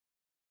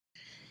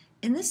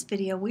In this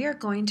video, we are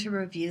going to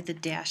review the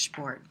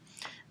dashboard.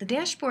 The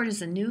dashboard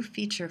is a new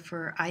feature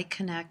for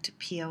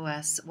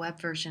iConnectPOS web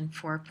version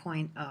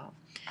 4.0.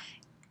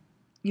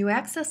 You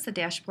access the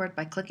dashboard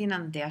by clicking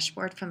on the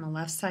dashboard from the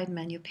left side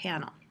menu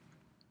panel.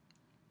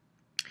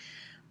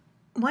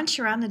 Once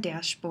you're on the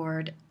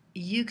dashboard,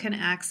 you can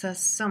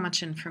access so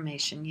much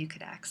information. You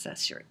could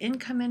access your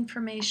income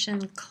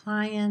information,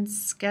 clients,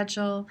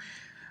 schedule,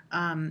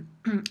 and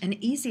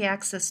easy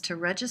access to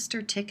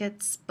register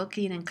tickets,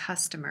 booking, and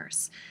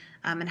customers.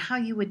 And how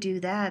you would do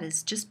that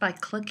is just by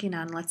clicking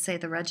on, let's say,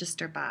 the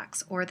register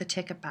box or the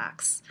ticket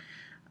box.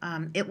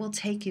 It will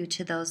take you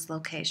to those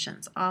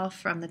locations, all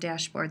from the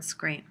dashboard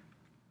screen.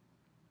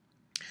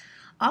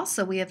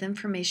 Also, we have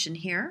information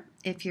here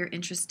if you're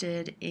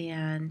interested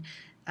in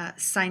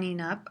signing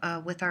up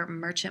with our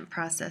merchant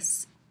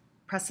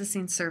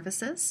processing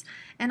services.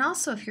 And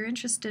also, if you're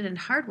interested in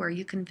hardware,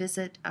 you can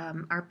visit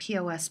our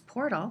POS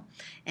portal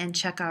and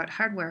check out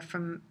hardware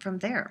from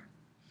there.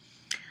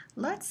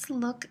 Let's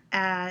look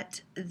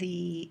at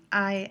the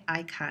I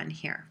icon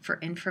here for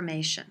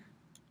information.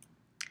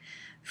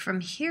 From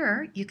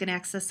here, you can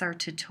access our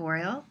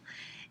tutorial.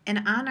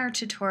 And on our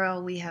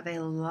tutorial, we have a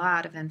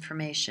lot of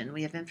information.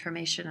 We have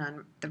information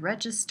on the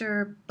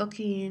register,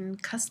 booking,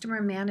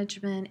 customer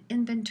management,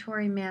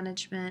 inventory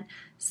management,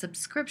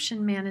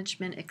 subscription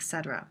management,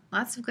 etc.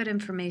 Lots of good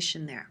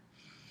information there.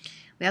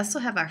 We also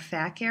have our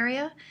FAQ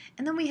area,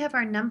 and then we have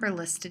our number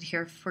listed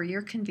here for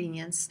your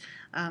convenience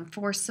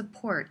for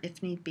support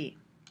if need be.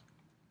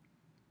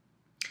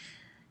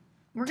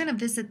 We're going to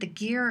visit the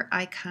gear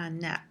icon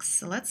next.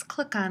 So let's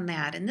click on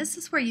that, and this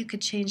is where you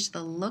could change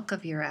the look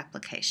of your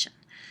application.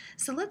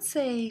 So let's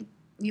say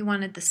you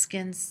wanted the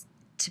skins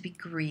to be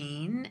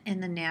green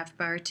and the nav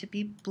bar to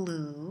be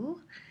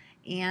blue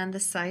and the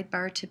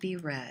sidebar to be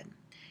red.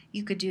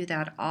 You could do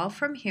that all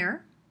from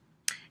here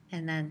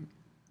and then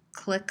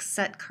click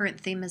Set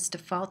Current Theme as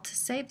Default to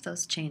save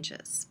those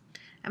changes.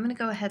 I'm going to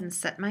go ahead and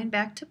set mine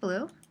back to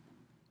blue.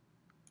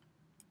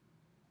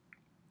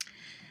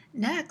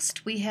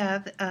 Next, we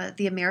have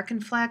the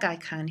American flag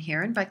icon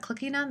here, and by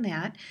clicking on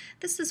that,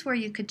 this is where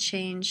you could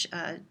change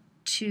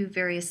to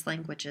various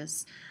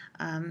languages.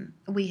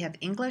 We have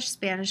English,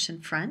 Spanish,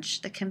 and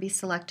French that can be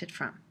selected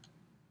from.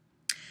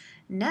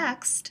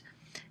 Next,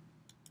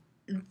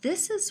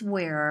 this is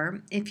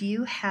where if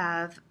you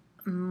have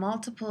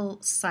multiple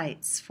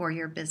sites for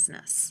your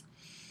business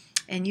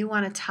and you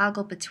want to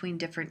toggle between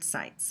different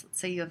sites. Let's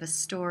say you have a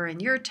store in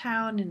your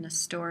town and a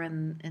store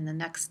in the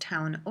next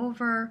town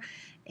over,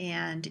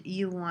 and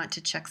you want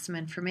to check some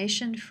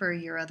information for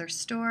your other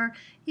store.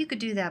 You could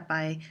do that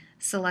by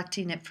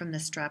selecting it from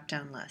this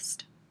drop-down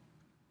list.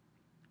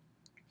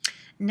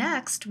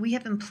 Next, we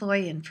have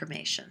employee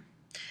information.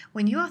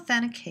 When you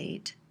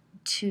authenticate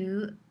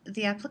to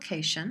the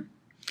application,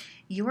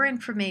 your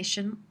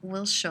information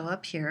will show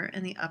up here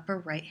in the upper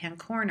right-hand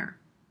corner.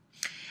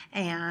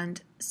 And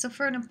so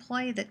for an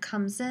employee that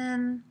comes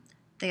in,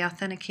 they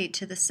authenticate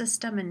to the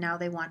system and now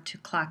they want to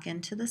clock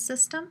into the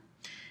system,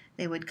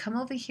 they would come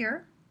over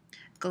here,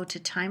 go to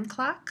time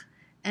clock,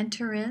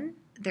 enter in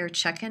their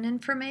check-in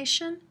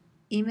information,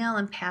 email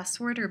and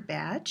password or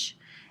badge,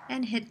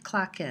 and hit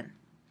clock in.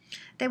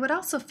 They would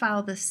also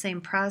follow the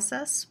same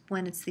process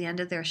when it's the end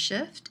of their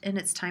shift and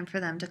it's time for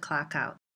them to clock out.